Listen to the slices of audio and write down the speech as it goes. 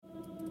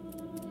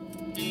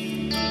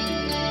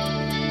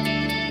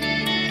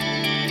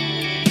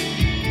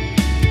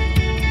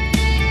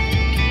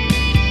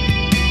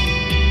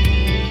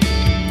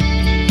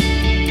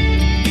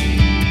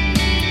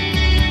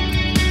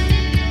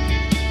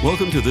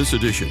Welcome to this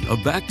edition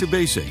of Back to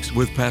Basics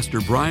with Pastor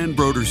Brian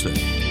Broderson.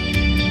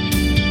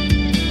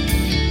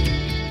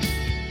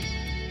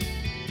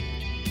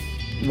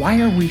 Why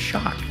are we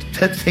shocked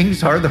that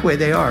things are the way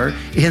they are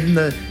in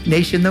the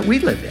nation that we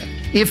live in?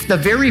 If the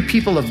very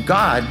people of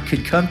God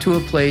could come to a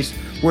place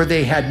where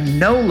they had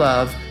no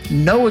love,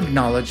 no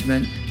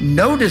acknowledgement,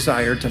 no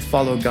desire to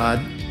follow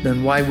God,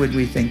 then why would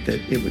we think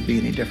that it would be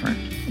any different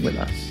with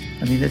us?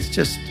 I mean,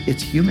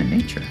 it's human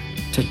nature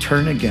to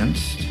turn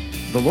against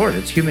the Lord.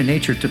 It's human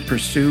nature to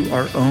pursue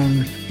our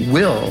own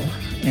will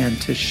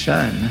and to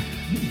shun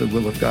the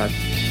will of God.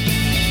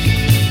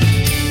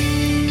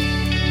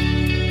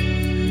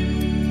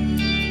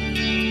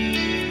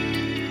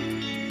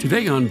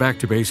 Today on Back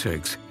to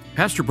Basics,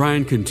 Pastor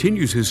Brian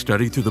continues his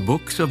study through the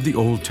books of the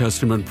Old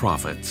Testament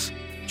prophets.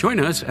 Join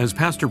us as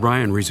Pastor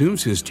Brian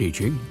resumes his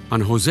teaching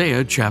on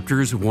Hosea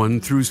chapters 1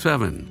 through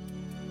 7.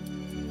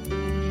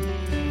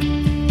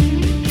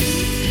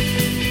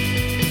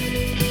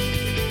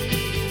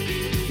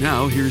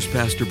 Now, here's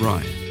Pastor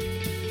Brian.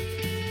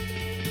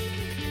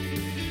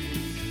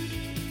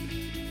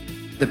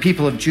 The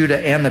people of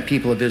Judah and the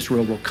people of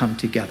Israel will come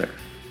together.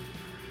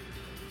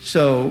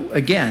 So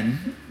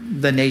again,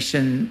 the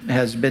nation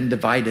has been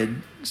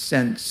divided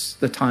since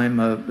the time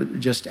of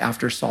just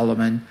after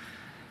Solomon,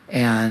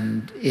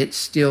 and it's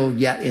still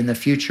yet in the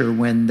future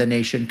when the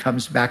nation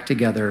comes back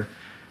together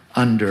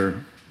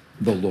under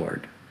the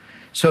Lord.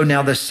 So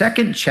now the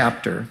second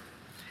chapter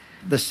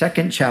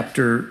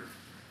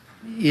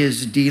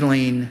is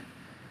dealing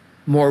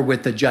more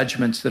with the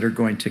judgments that are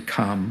going to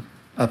come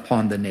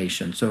upon the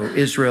nation. So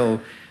Israel,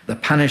 the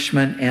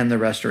punishment and the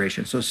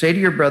restoration. So say to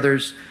your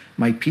brothers,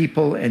 my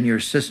people, and your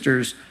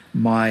sisters,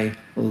 my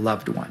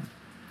loved one.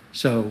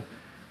 So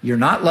you're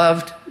not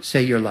loved,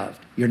 say you're loved.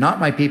 You're not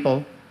my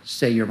people,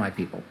 say you're my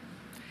people.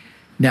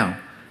 Now,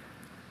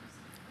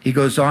 he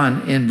goes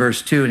on in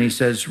verse 2 and he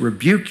says,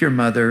 rebuke your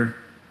mother,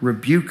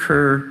 rebuke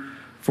her,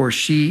 for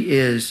she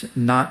is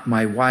not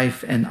my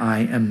wife and I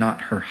am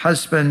not her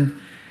husband.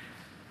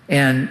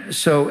 And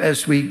so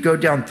as we go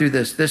down through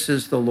this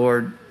is the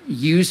Lord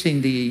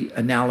using the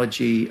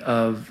analogy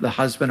of the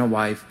husband and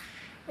wife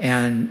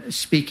and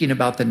speaking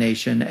about the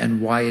nation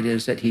and why it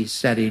is that he's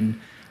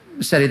setting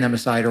them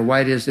aside, or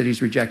why it is that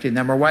he's rejecting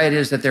them, or why it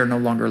is that they're no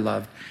longer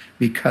loved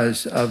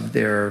because of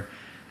their,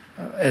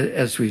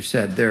 as we've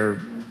said,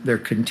 their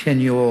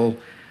continual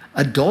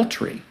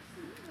adultery.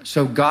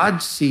 So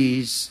God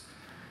sees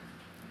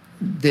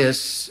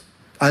this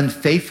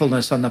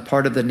unfaithfulness on the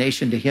part of the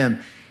nation to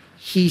him.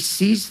 He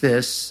sees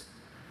this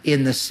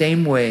in the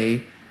same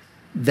way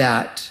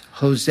that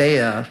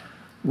Hosea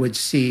would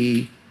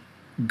see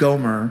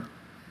Gomer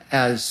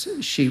as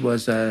she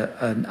was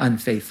an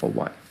unfaithful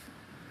wife.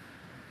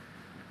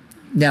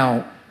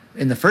 Now,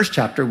 in the first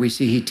chapter, we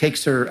see he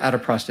takes her out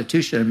of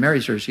prostitution and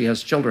marries her. She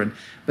has children.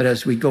 But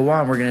as we go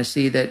on, we're going to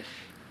see that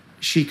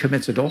she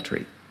commits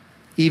adultery.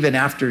 Even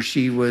after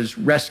she was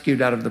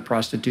rescued out of the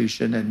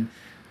prostitution and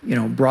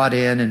brought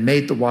in and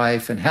made the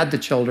wife and had the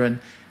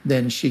children,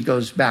 then she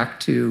goes back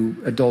to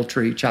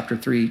adultery. Chapter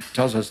 3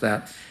 tells us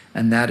that.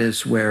 And that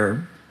is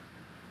where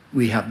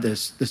we have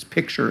this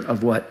picture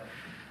of what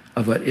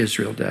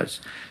Israel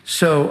does.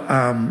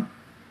 So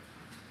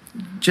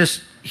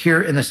just here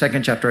in the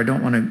second chapter, I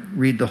don't want to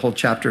read the whole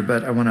chapter,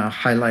 but I want to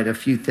highlight a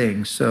few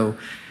things. So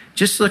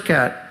just look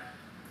at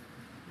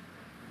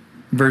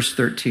verse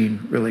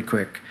 13 really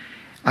quick.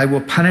 I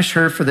will punish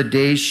her for the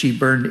days she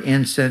burned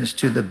incense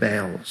to the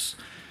Baals.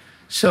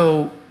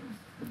 So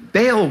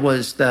Baal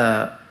was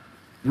the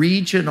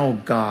regional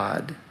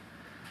god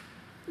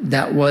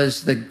that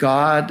was the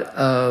god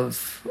of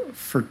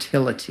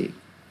fertility.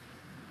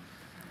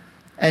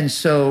 And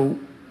so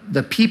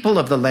the people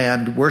of the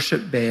land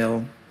worshiped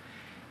Baal,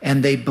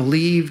 and they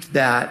believed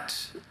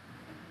that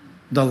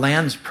the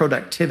land's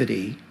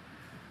productivity,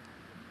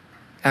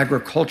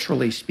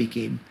 agriculturally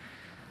speaking,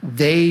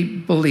 they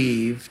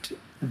believed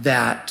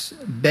that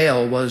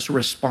Baal was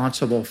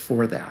responsible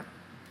for that.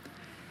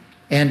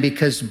 And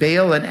because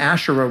Baal and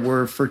Asherah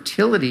were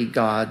fertility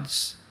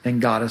gods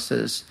and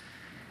goddesses,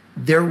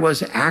 there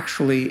was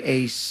actually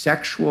a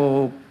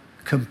sexual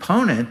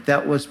component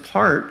that was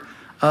part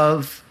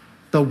of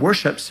the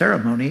worship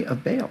ceremony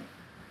of Baal.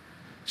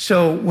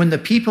 So when the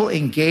people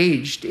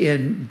engaged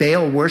in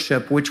Baal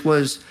worship, which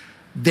was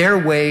their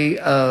way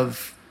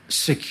of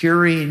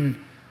securing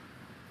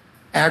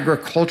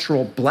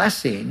agricultural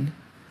blessing,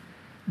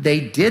 they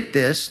did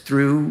this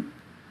through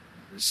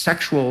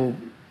sexual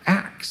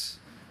acts,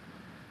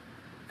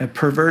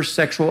 perverse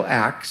sexual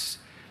acts.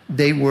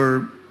 They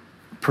were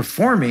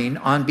performing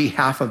on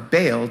behalf of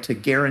Baal to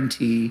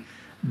guarantee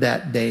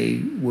that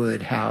they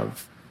would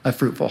have a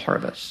fruitful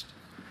harvest.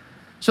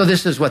 So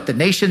this is what the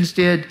nations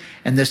did,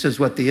 and this is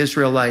what the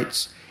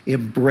Israelites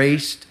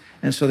embraced.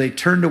 And so they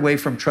turned away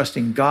from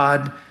trusting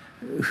God,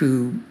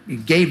 who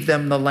gave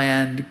them the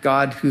land,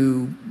 God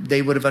who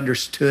they would have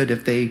understood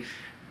if they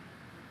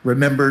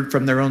remembered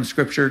from their own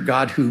scripture,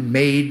 God who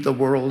made the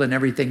world and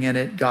everything in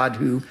it, God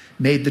who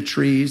made the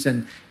trees.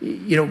 And,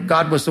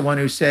 God was the one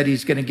who said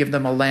he's going to give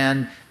them a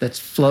land that's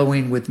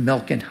flowing with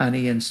milk and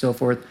honey and so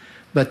forth.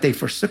 But they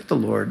forsook the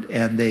Lord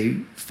and they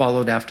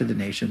followed after the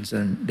nations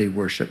and they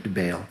worshiped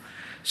Baal.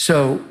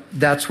 So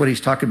that's what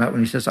he's talking about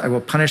when he says, I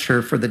will punish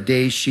her for the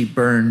days she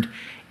burned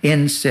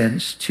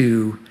incense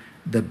to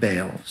the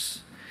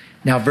Baals.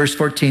 Now, verse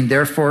 14,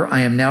 therefore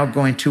I am now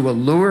going to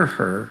allure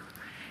her,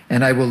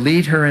 and I will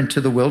lead her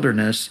into the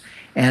wilderness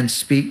and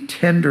speak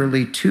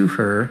tenderly to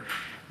her.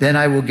 Then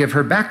I will give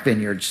her back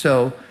vineyards.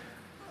 So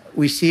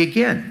we see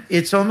again,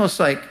 it's almost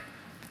like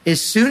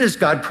as soon as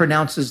God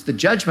pronounces the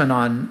judgment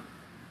on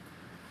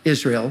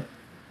Israel,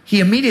 he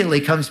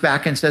immediately comes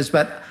back and says,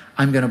 but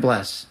I'm going to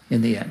bless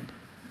in the end.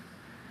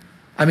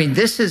 I mean,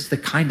 this is the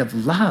kind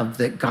of love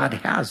that God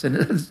has. And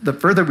the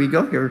further we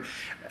go here,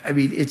 I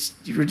mean,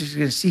 you're just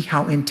going to see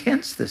how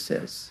intense this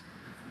is.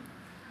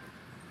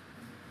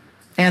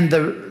 And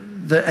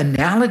the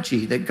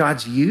analogy that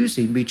God's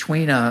using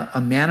between a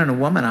man and a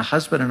woman, a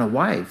husband and a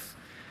wife,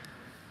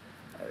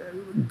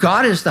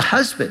 God is the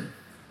husband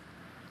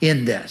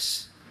in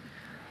this.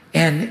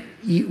 And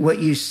what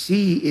you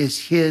see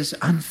is his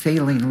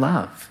unfailing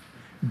love,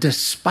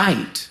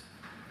 despite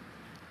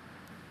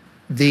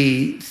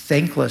the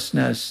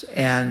thanklessness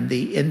and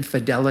the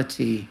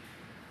infidelity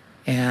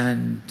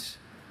and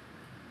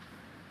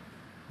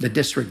the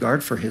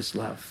disregard for his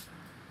love,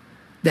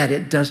 that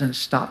it doesn't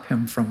stop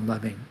him from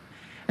loving.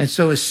 And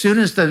so as soon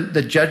as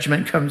the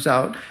judgment comes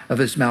out of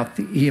his mouth,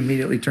 he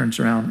immediately turns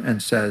around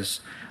and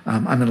says,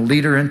 I'm going to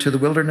lead her into the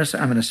wilderness.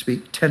 I'm going to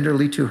speak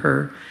tenderly to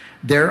her.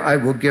 There I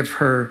will give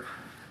her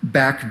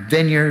back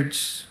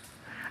vineyards.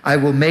 I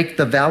will make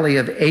the valley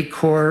of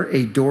Achor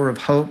a door of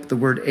hope. The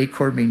word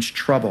Achor means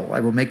trouble.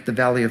 I will make the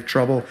valley of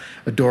trouble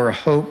a door of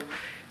hope.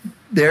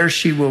 There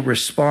she will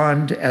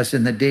respond as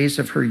in the days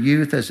of her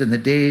youth, as in the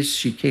days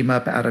she came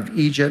up out of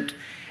Egypt.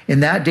 In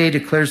that day,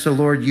 declares the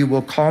Lord, you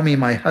will call me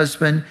my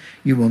husband.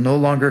 You will no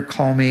longer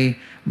call me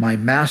my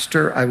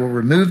master. I will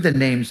remove the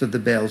names of the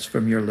Baals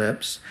from your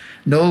lips.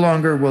 No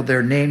longer will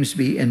their names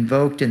be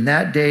invoked. In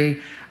that day,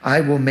 I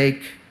will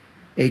make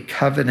a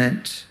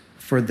covenant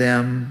for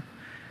them.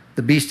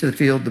 The beasts of the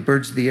field, the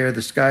birds of the air,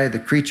 the sky, the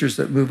creatures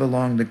that move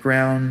along the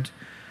ground.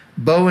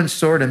 Bow and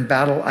sword and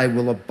battle I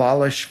will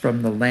abolish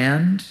from the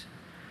land,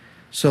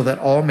 so that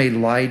all may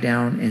lie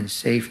down in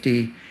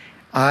safety.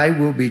 I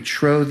will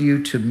betroth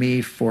you to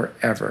me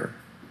forever.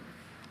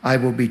 I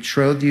will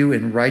betroth you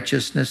in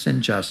righteousness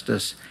and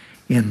justice,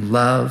 in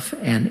love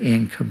and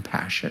in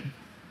compassion.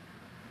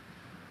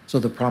 So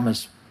the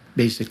promise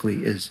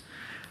basically is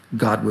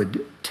God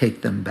would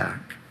take them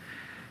back.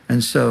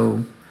 And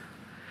so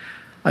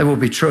I will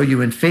betroth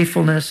you in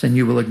faithfulness, and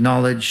you will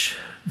acknowledge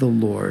the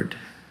Lord.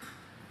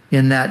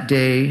 In that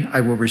day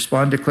I will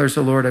respond, declares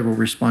the Lord. I will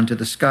respond to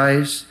the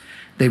skies.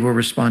 They will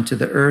respond to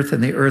the earth,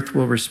 and the earth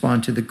will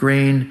respond to the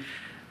grain,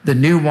 the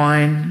new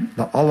wine,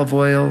 the olive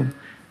oil.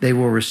 They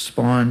will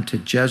respond to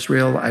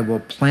Jezreel. I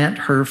will plant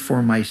her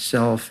for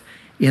myself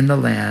in the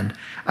land.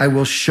 I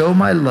will show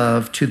my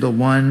love to the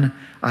one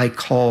I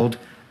called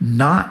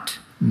not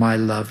my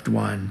loved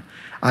one.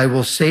 I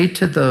will say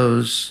to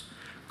those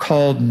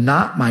called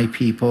not my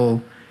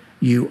people,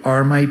 you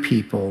are my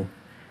people,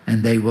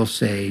 and they will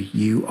say,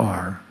 you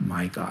are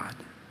my God.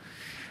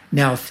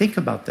 Now think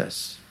about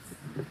this.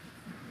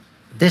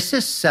 This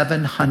is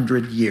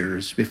 700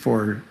 years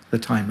before the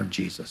time of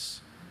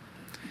Jesus.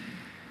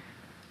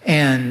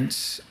 And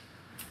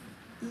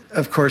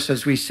of course,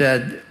 as we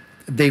said,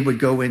 they would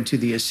go into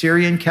the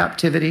Assyrian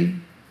captivity,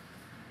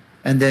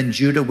 and then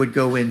Judah would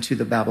go into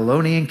the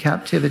Babylonian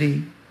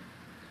captivity.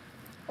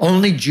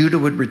 Only Judah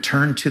would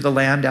return to the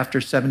land after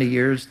 70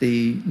 years.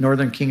 The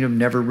northern kingdom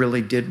never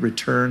really did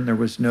return. There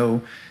was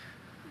no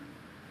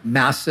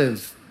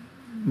massive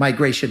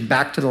migration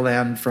back to the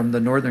land from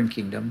the northern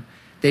kingdom.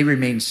 They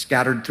remained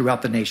scattered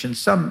throughout the nation.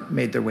 Some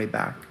made their way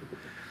back.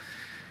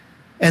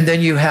 And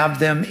then you have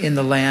them in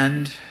the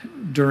land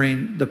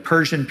during the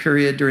Persian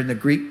period, during the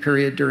Greek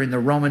period, during the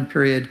Roman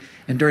period.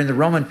 And during the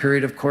Roman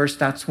period, of course,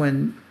 that's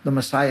when the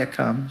Messiah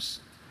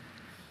comes.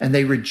 And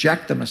they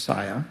reject the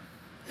Messiah.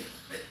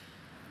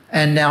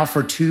 And now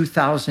for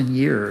 2,000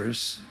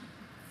 years,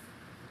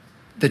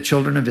 the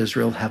children of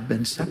Israel have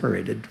been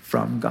separated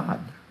from God.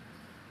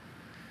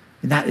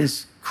 And that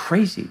is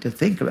crazy to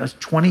think of. That's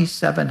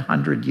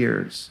 2,700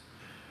 years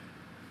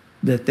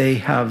that they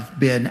have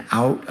been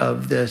out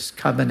of this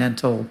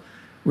covenantal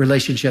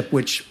relationship,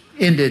 which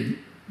ended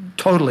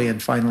totally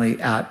and finally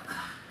at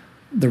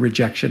the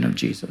rejection of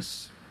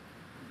Jesus.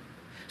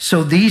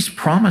 So these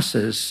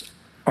promises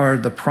are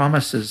the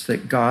promises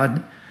that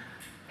God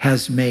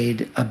has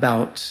made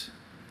about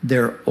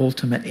their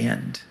ultimate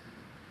end.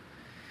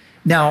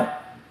 Now,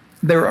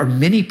 there are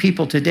many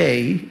people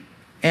today,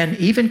 and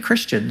even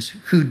Christians,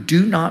 who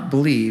do not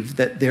believe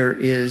that there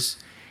is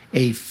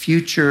a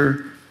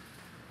future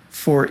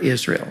for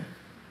Israel.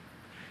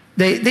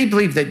 They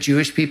believe that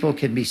Jewish people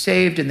can be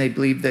saved, and they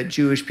believe that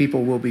Jewish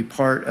people will be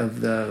part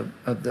of the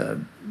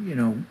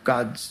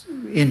God's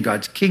in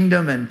God's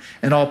kingdom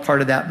and all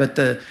part of that. But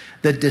the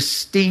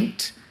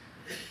distinct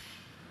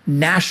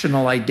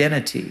national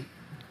identity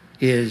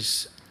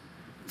is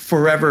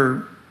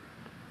forever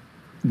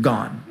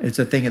gone. It's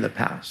a thing of the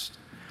past.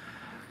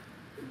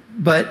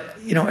 But,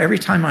 every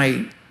time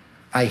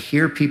I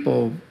hear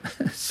people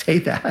say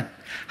that,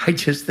 I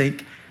just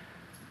think,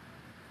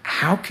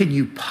 how can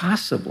you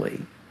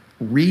possibly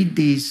read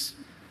these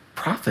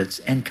prophets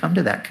and come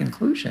to that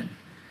conclusion?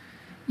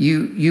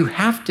 You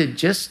have to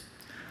just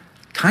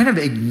kind of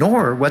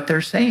ignore what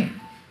they're saying.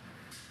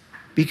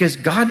 Because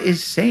God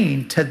is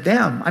saying to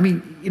them,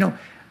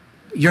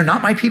 you're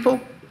not my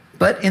people,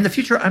 but in the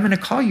future, I'm going to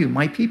call you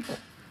my people.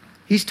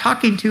 He's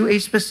talking to a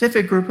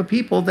specific group of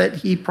people that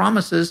he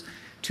promises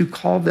to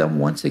call them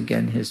once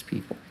again his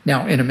people.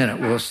 Now, in a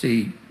minute, we'll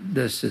see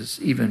this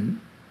is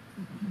even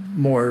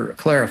more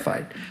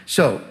clarified.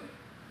 So,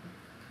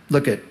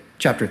 look at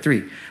chapter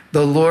 3.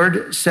 The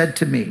Lord said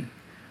to me,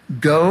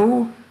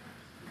 go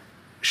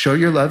show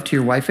your love to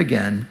your wife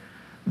again,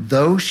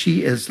 though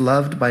she is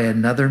loved by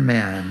another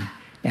man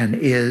and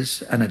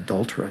is an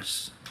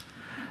adulteress.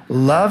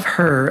 Love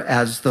her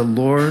as the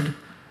Lord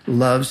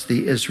loves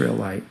the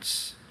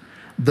Israelites,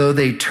 though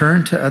they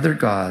turn to other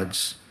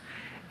gods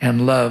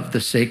and love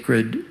the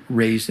sacred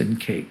raisin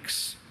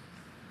cakes.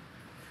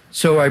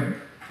 So I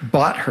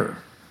bought her.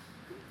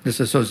 This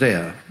is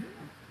Hosea.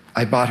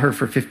 I bought her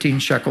for 15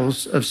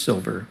 shekels of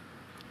silver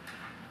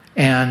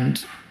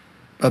and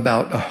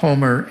about a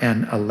homer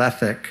and a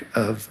lethek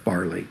of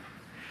barley.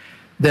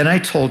 Then I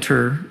told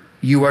her,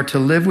 you are to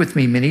live with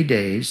me many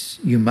days.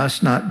 You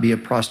must not be a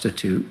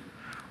prostitute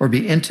or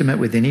be intimate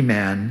with any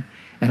man,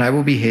 and I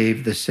will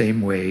behave the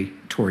same way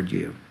toward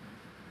you.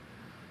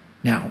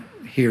 Now,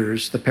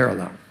 here's the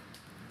parallel.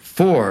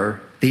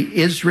 For the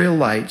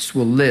Israelites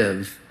will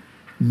live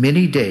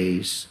many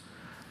days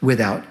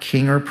without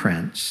king or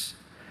prince,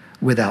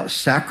 without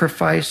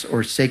sacrifice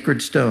or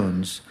sacred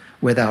stones,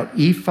 without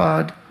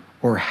ephod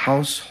or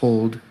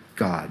household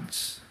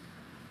gods.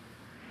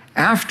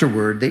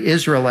 Afterward, the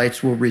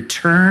Israelites will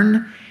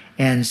return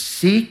and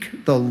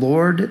seek the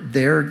Lord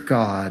their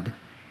God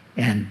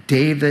and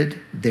David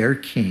their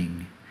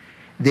king.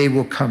 They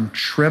will come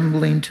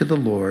trembling to the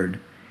Lord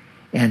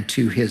and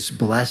to his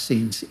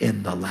blessings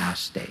in the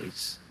last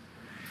days.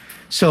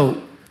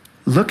 So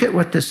look at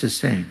what this is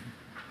saying.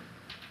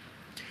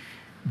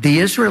 The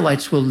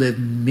Israelites will live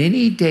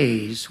many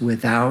days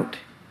without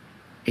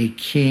a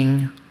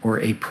king or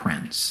a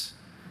prince.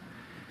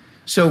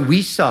 So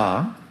we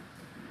saw,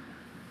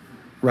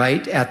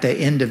 right at the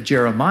end of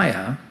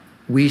Jeremiah,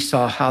 we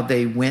saw how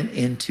they went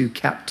into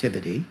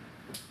captivity.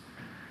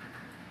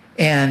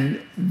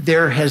 And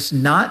there has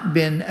not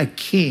been a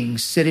king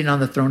sitting on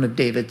the throne of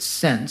David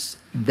since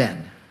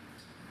then.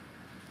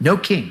 No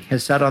king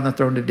has sat on the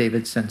throne of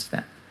David since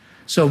then.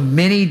 So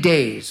many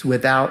days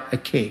without a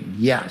king.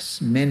 Yes,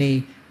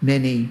 many,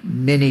 many,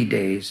 many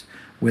days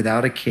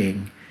without a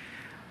king.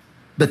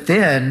 But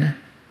then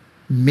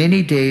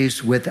many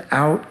days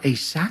without a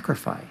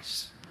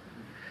sacrifice.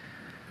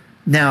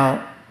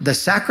 Now, the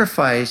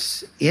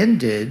sacrifice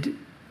ended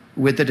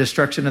with the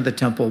destruction of the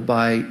temple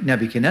by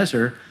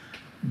Nebuchadnezzar,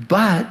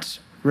 but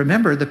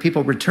remember, the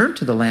people returned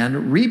to the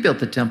land, rebuilt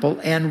the temple,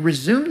 and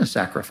resumed the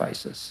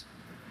sacrifices.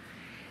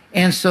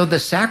 And so the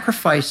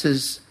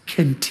sacrifices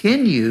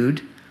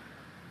continued,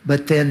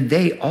 but then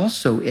they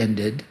also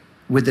ended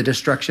with the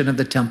destruction of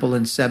the temple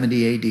in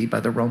 70 AD by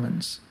the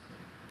Romans.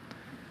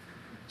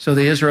 So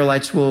the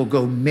Israelites will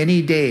go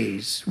many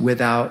days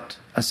without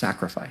a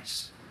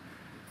sacrifice.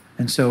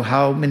 And so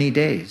how many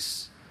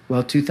days?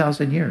 Well,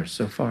 2,000 years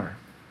so far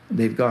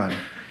they've gone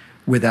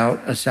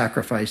without a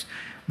sacrifice.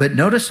 But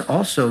notice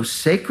also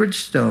sacred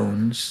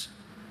stones,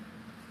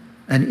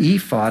 an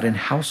ephod, and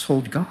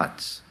household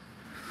gods.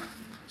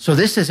 So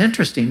this is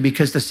interesting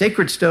because the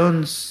sacred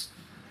stones,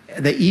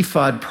 the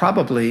ephod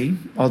probably,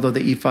 although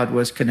the ephod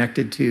was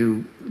connected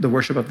to the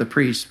worship of the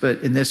priests, but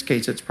in this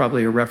case it's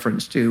probably a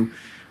reference to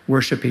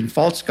worshiping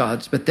false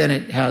gods, but then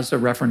it has a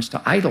reference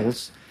to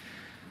idols.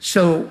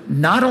 So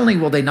not only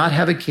will they not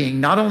have a king,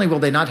 not only will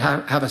they not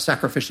have a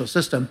sacrificial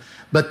system,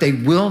 but they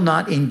will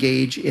not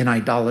engage in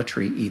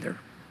idolatry either.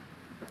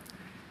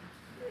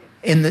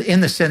 In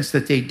the sense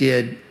that they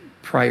did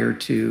prior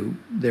to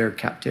their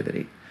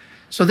captivity.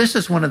 So this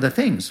is one of the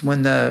things.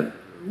 When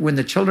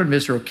the children of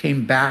Israel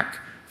came back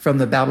from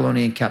the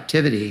Babylonian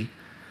captivity,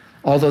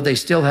 although they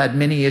still had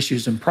many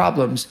issues and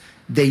problems,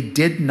 they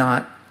did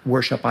not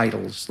worship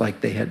idols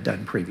like they had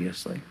done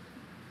previously.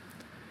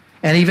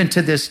 And even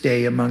to this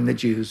day among the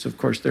Jews, of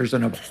course, there's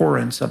an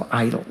abhorrence of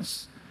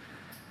idols.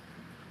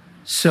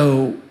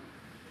 So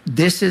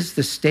this is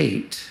the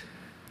state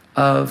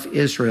of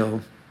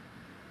Israel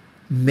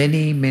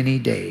many, many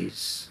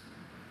days,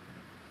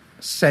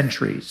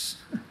 centuries,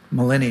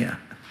 millennia,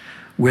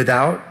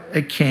 without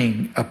a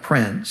king, a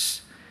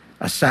prince,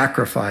 a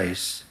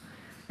sacrifice,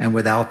 and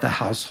without the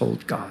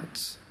household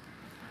gods.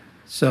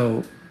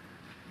 So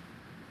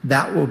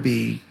that will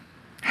be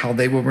how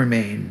they will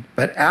remain.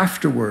 But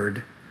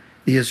afterward,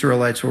 the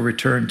Israelites will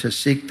return to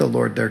seek the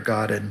Lord their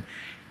God, and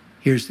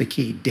here's the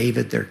key,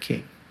 David their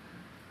king.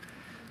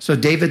 So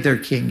David, their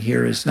king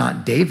here, is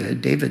not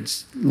David.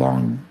 David's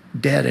long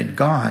dead and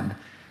gone.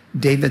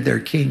 David, their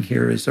king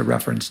here, is a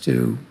reference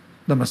to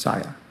the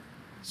Messiah.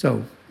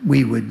 So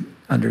we would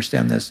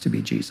understand this to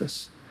be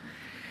Jesus.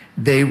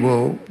 They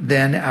will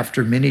then,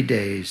 after many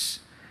days,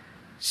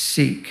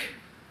 seek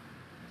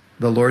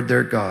the Lord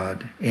their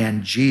God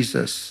and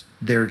Jesus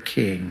their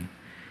King.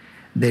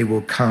 They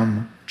will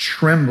come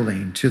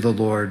trembling to the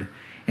Lord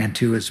and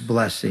to his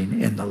blessing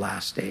in the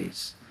last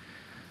days.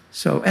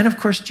 So, and of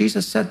course,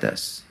 Jesus said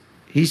this.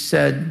 He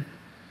said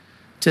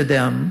to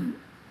them,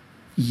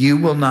 you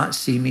will not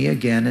see me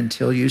again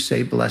until you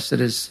say, blessed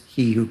is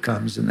he who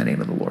comes in the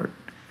name of the Lord.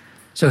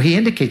 So he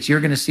indicates you're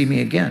going to see me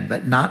again,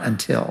 but not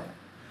until.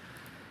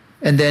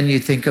 And then you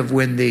think of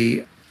when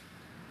the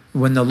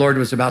Lord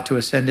was about to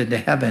ascend into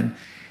heaven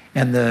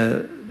and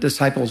the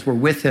disciples were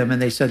with him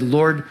and they said,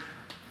 Lord,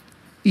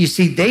 you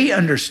see, they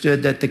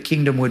understood that the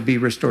kingdom would be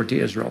restored to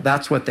Israel.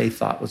 That's what they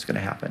thought was going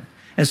to happen.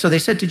 And so they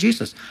said to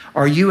Jesus,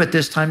 are you at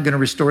this time going to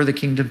restore the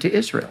kingdom to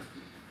Israel?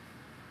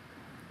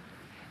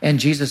 And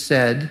Jesus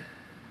said,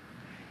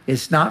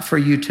 it's not for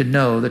you to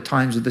know the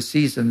times of the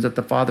seasons that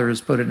the Father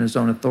has put in his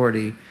own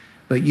authority,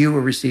 but you will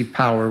receive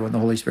power when the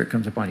Holy Spirit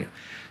comes upon you.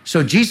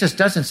 So Jesus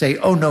doesn't say,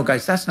 oh no,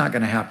 guys, that's not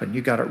going to happen.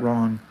 You got it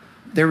wrong.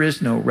 There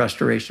is no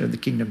restoration of the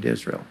kingdom to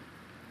Israel.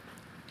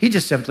 He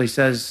just simply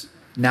says,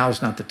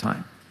 now's not the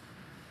time.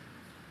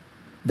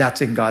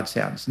 That's in God's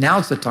hands.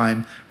 Now's the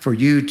time for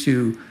you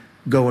to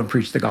go and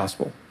preach the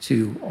gospel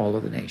to all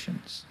of the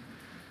nations.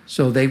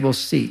 So they will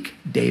seek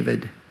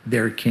David,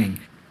 their king.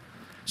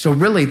 So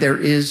really, there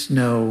is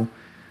no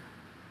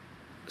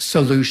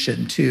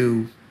solution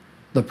to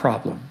the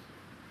problem.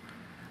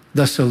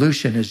 The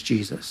solution is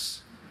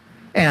Jesus.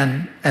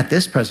 And at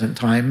this present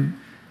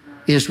time,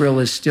 Israel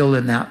is still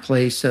in that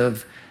place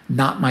of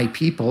not my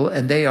people,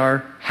 and they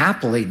are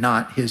happily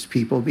not his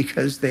people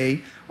because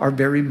they are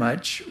very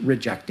much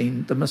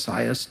rejecting the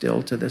Messiah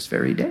still to this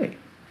very day.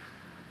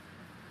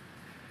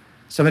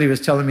 Somebody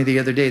was telling me the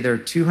other day there are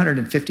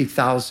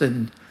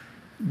 250,000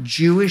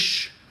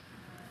 Jewish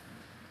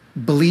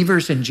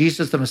believers in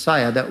Jesus the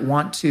Messiah that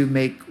want to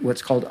make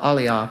what's called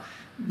aliyah.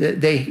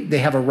 They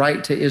have a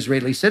right to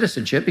Israeli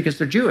citizenship because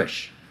they're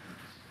Jewish.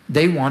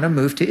 They want to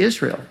move to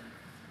Israel.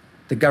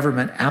 The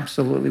government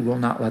absolutely will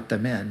not let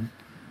them in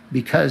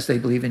because they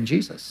believe in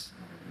Jesus.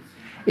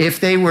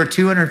 If they were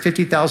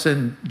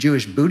 250,000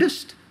 Jewish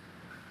Buddhists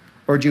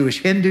or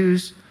Jewish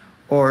Hindus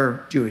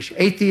or Jewish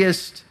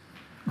atheists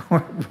or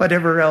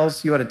whatever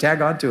else you want to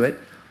tag onto it,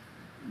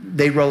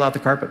 they roll out the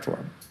carpet for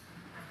them.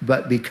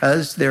 But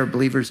because they're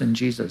believers in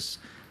Jesus,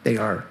 they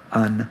are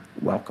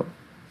unwelcome.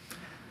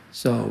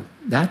 So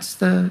that's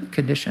the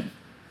condition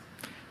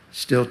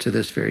still to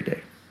this very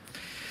day.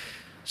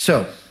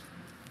 So,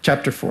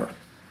 chapter 4.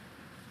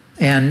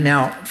 And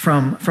now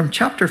from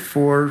chapter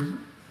 4,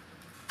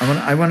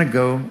 I want to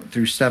go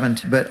through 7,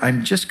 but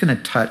I'm just going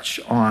to touch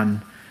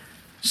on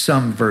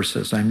some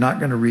verses. I'm not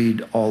going to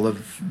read all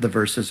of the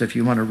verses. If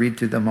you want to read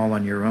through them all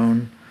on your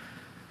own,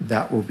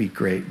 that will be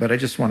great. But I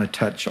just want to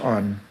touch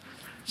on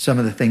some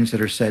of the things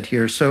that are said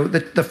here. So the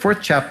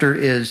 4th chapter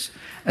is,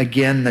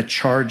 again, the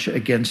charge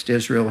against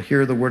Israel.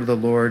 Hear the word of the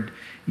Lord,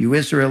 you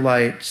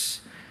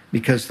Israelites,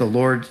 because the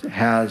Lord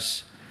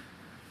has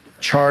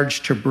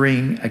charge to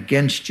bring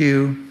against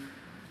you.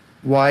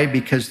 Why?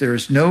 Because there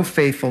is no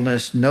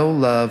faithfulness, no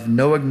love,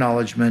 no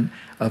acknowledgement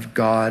of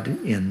God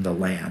in the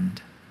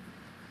land.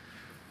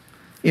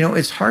 You know,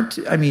 it's hard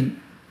to,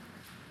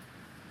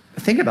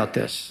 think about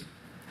this.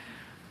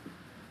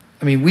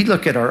 We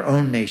look at our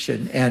own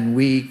nation and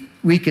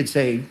we could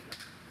say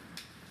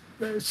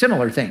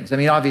similar things.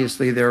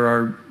 Obviously there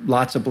are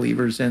lots of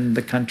believers in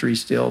the country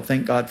still.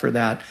 Thank God for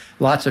that.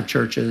 Lots of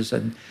churches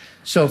and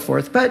so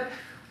forth. But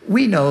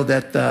we know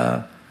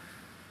that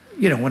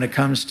when it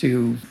comes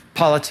to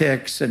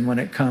politics and when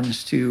it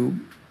comes to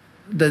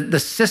the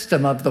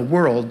system of the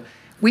world,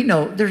 we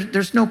know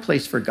there's no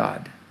place for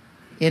God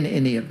in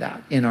any of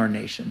that in our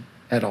nation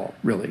at all,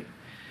 really.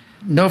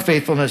 No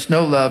faithfulness,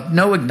 no love,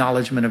 no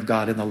acknowledgement of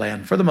God in the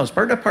land, for the most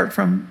part, apart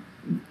from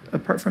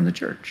the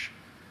church.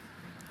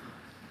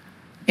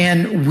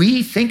 And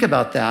we think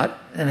about that,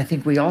 and I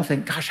think we all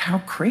think, gosh, how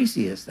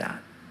crazy is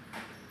that?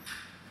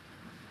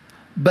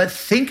 But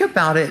think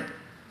about it,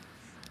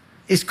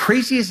 as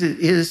crazy as it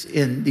is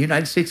in the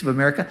United States of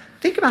America,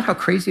 think about how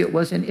crazy it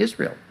was in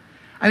Israel.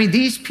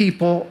 These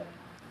people,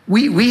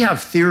 we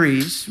have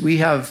theories. We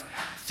have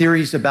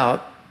theories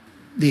about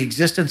the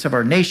existence of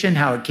our nation,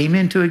 how it came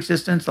into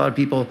existence. A lot of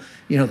people,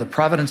 the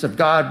providence of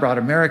God brought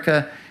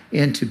America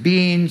into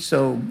being,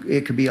 so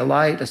it could be a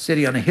light, a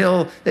city on a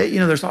hill.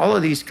 There's all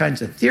of these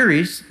kinds of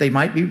theories. They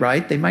might be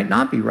right, they might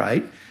not be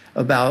right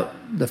about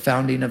the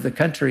founding of the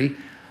country.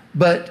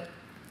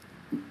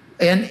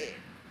 And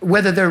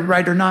whether they're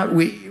right or not,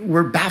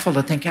 we're baffled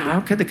to think, how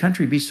could the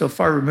country be so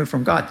far removed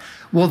from God?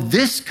 Well,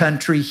 this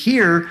country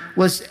here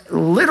was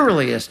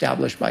literally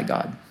established by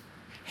God,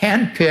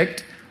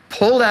 handpicked,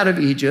 pulled out of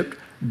Egypt,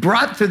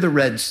 brought through the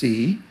Red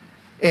Sea,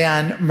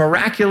 and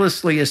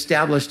miraculously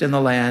established in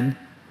the land,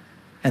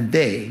 and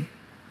they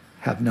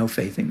have no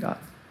faith in God.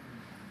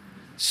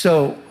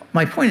 So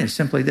my point is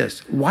simply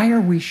this. Why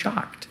are we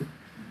shocked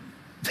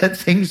that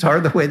things are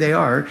the way they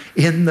are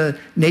in the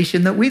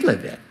nation that we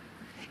live in?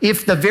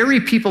 If the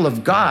very people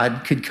of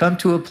God could come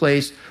to a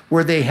place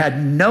where they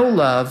had no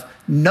love,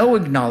 no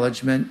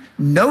acknowledgement,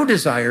 no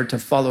desire to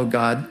follow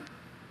God,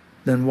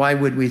 then why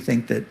would we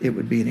think that it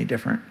would be any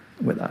different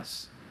with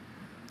us?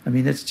 I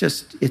mean,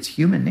 it's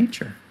human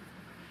nature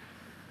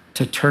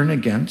to turn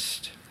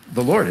against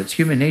the Lord. It's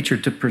human nature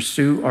to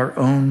pursue our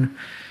own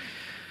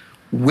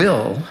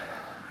will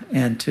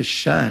and to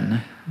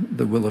shun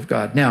the will of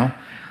God. Now,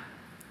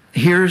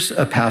 here's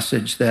a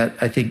passage that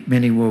I think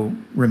many will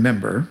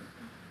remember.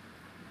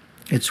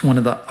 It's one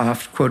of the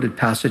oft-quoted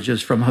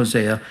passages from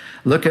Hosea.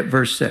 Look at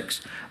verse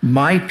 6.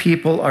 My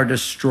people are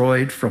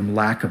destroyed from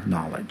lack of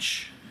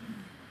knowledge.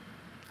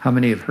 How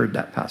many have heard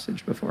that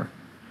passage before?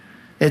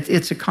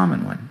 It's a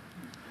common one.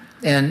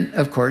 And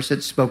of course,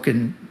 it's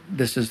spoken,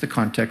 this is the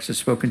context, it's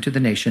spoken to the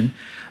nation.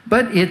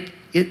 But it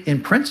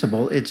in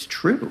principle, it's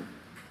true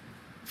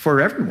for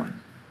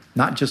everyone,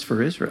 not just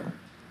for Israel.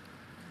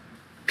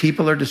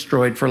 People are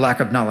destroyed for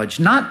lack of knowledge.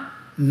 Not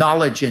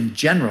knowledge in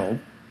general,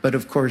 but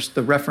of course,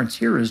 the reference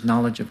here is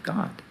knowledge of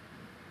God.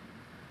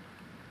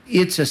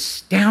 It's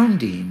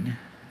astounding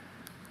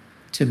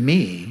to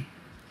me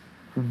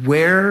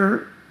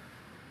where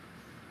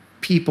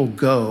people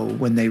go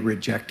when they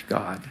reject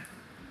God,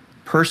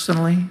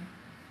 personally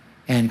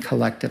and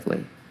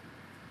collectively.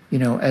 You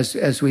know,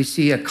 as we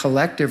see a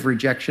collective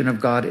rejection of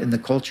God in the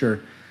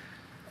culture,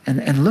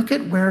 and look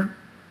at where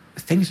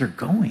things are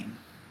going.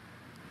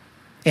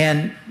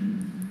 And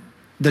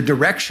the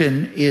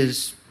direction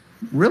is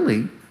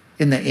really,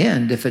 in the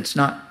end, if it's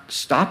not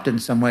stopped in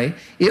some way,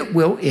 it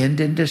will end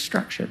in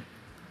destruction.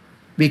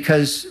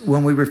 Because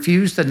when we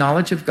refuse the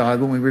knowledge of God,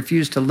 when we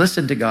refuse to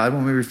listen to God,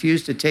 when we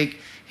refuse to take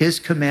his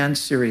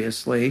commands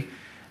seriously,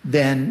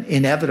 then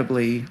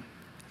inevitably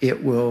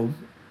it will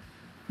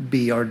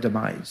be our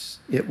demise.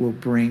 It will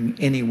bring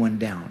anyone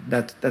down.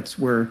 That's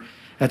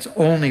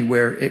only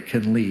where it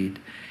can lead.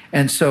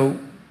 And so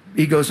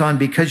he goes on,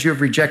 because you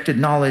have rejected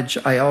knowledge,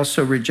 I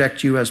also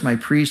reject you as my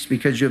priest.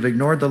 Because you have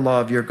ignored the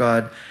law of your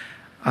God,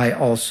 I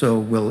also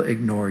will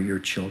ignore your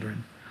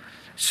children.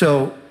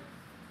 So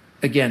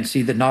again,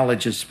 see, the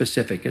knowledge is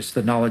specific. It's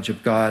the knowledge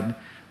of God.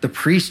 The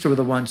priests were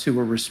the ones who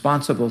were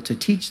responsible to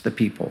teach the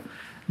people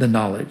the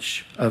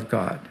knowledge of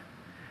God.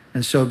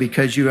 And so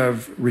because you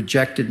have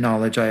rejected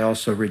knowledge, I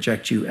also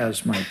reject you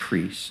as my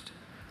priest.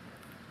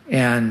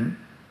 And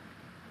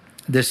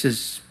this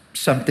is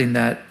something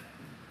that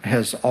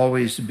has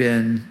always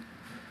been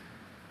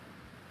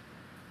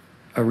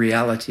a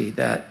reality,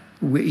 that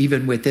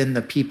even within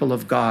the people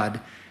of God,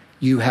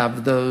 you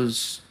have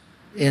those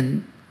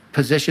in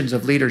positions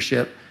of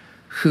leadership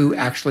who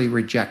actually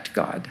reject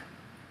God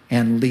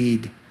and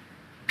lead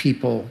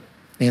people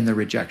in the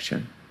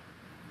rejection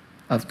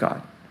of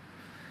God.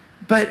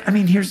 But I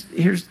mean,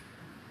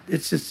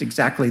 it's just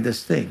exactly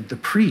this thing. The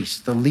priests,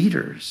 the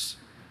leaders,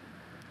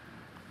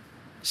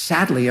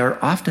 sadly,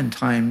 are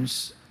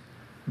oftentimes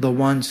the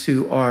ones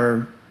who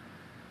are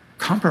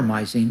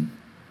compromising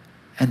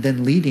and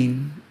then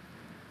leading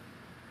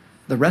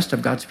the rest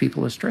of God's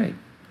people astray.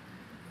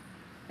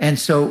 And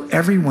so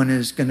everyone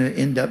is going to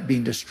end up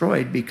being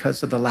destroyed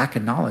because of the lack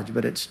of knowledge,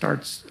 but it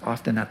starts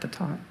often at the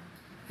top.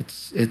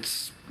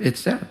 It's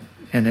sad,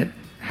 and it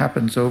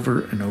happens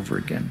over and over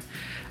again.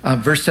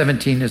 Verse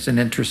 17 is an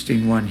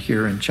interesting one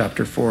here in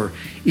chapter 4.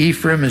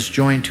 Ephraim is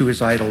joined to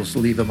his idols,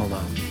 leave him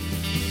alone.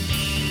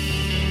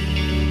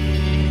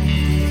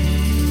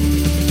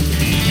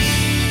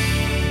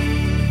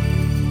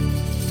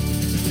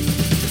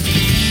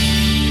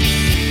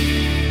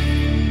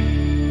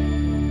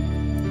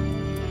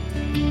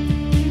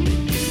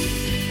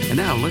 And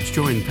now let's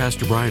join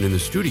Pastor Brian in the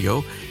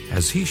studio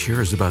as he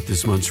shares about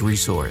this month's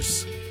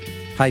resource.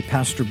 Hi,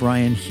 Pastor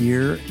Brian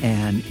here,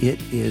 and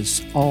it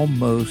is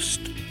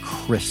almost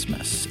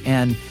Christmas.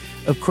 And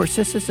of course,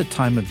 this is a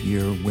time of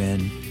year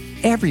when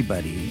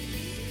everybody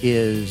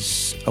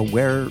is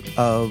aware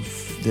of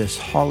this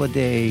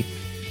holiday.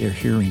 They're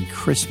hearing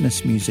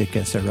Christmas music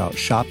as they're out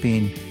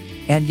shopping,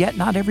 and yet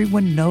not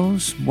everyone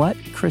knows what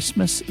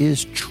Christmas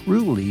is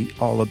truly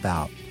all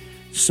about.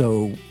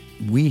 So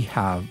we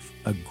have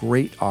a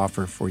great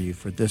offer for you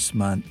for this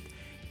month.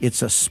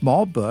 It's a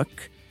small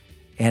book,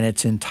 and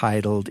it's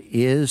entitled,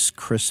 Is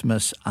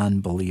Christmas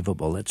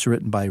Unbelievable? It's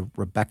written by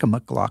Rebecca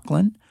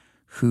McLaughlin,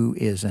 who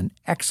is an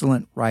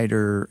excellent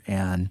writer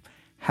and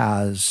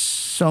has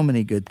so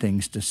many good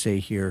things to say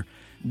here.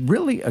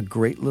 Really a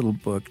great little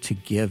book to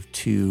give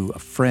to a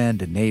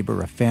friend, a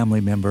neighbor, a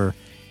family member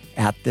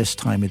at this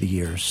time of the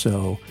year.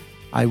 So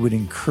I would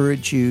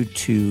encourage you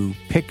to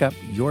pick up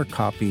your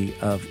copy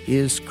of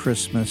Is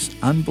Christmas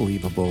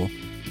Unbelievable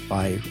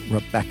by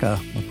Rebecca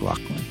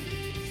McLaughlin.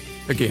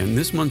 Again,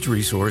 this month's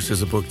resource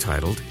is a book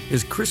titled,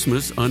 Is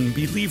Christmas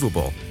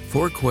Unbelievable?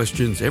 4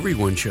 questions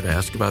everyone should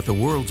ask about the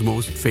world's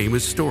most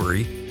famous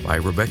story by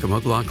Rebecca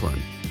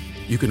McLaughlin.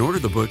 You can order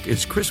the book,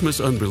 Is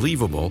Christmas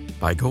Unbelievable,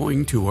 by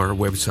going to our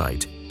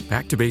website,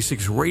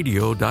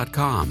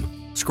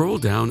 backtobasicsradio.com. Scroll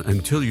down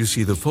until you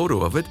see the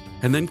photo of it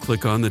and then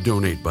click on the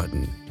Donate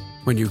button.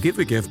 When you give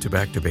a gift to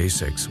Back to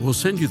Basics, we'll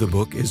send you the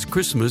book Is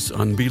Christmas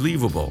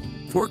Unbelievable?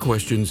 4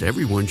 questions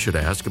everyone should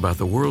ask about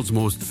the world's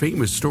most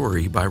famous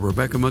story by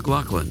Rebecca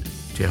McLaughlin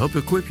to help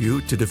equip you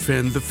to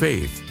defend the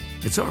faith.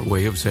 It's our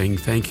way of saying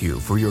thank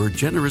you for your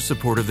generous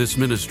support of this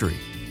ministry.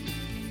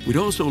 We'd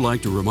also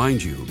like to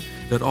remind you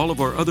that all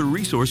of our other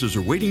resources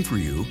are waiting for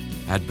you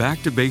at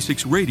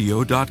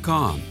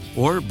backtobasicsradio.com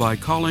or by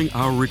calling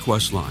our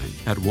request line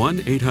at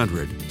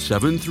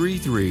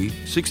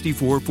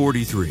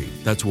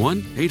 1-800-733-6443. That's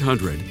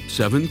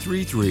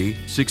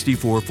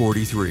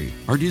 1-800-733-6443.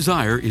 Our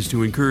desire is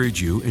to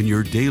encourage you in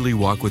your daily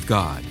walk with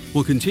God.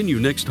 We'll continue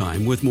next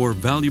time with more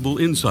valuable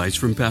insights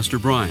from Pastor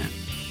Brian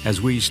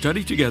as we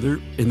study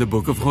together in the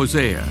book of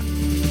Hosea.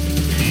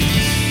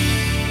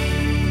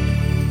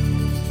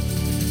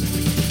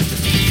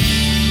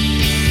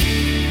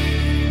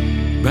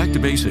 Back to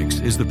Basics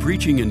is the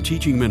preaching and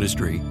teaching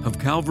ministry of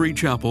Calvary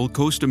Chapel,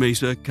 Costa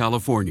Mesa,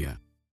 California.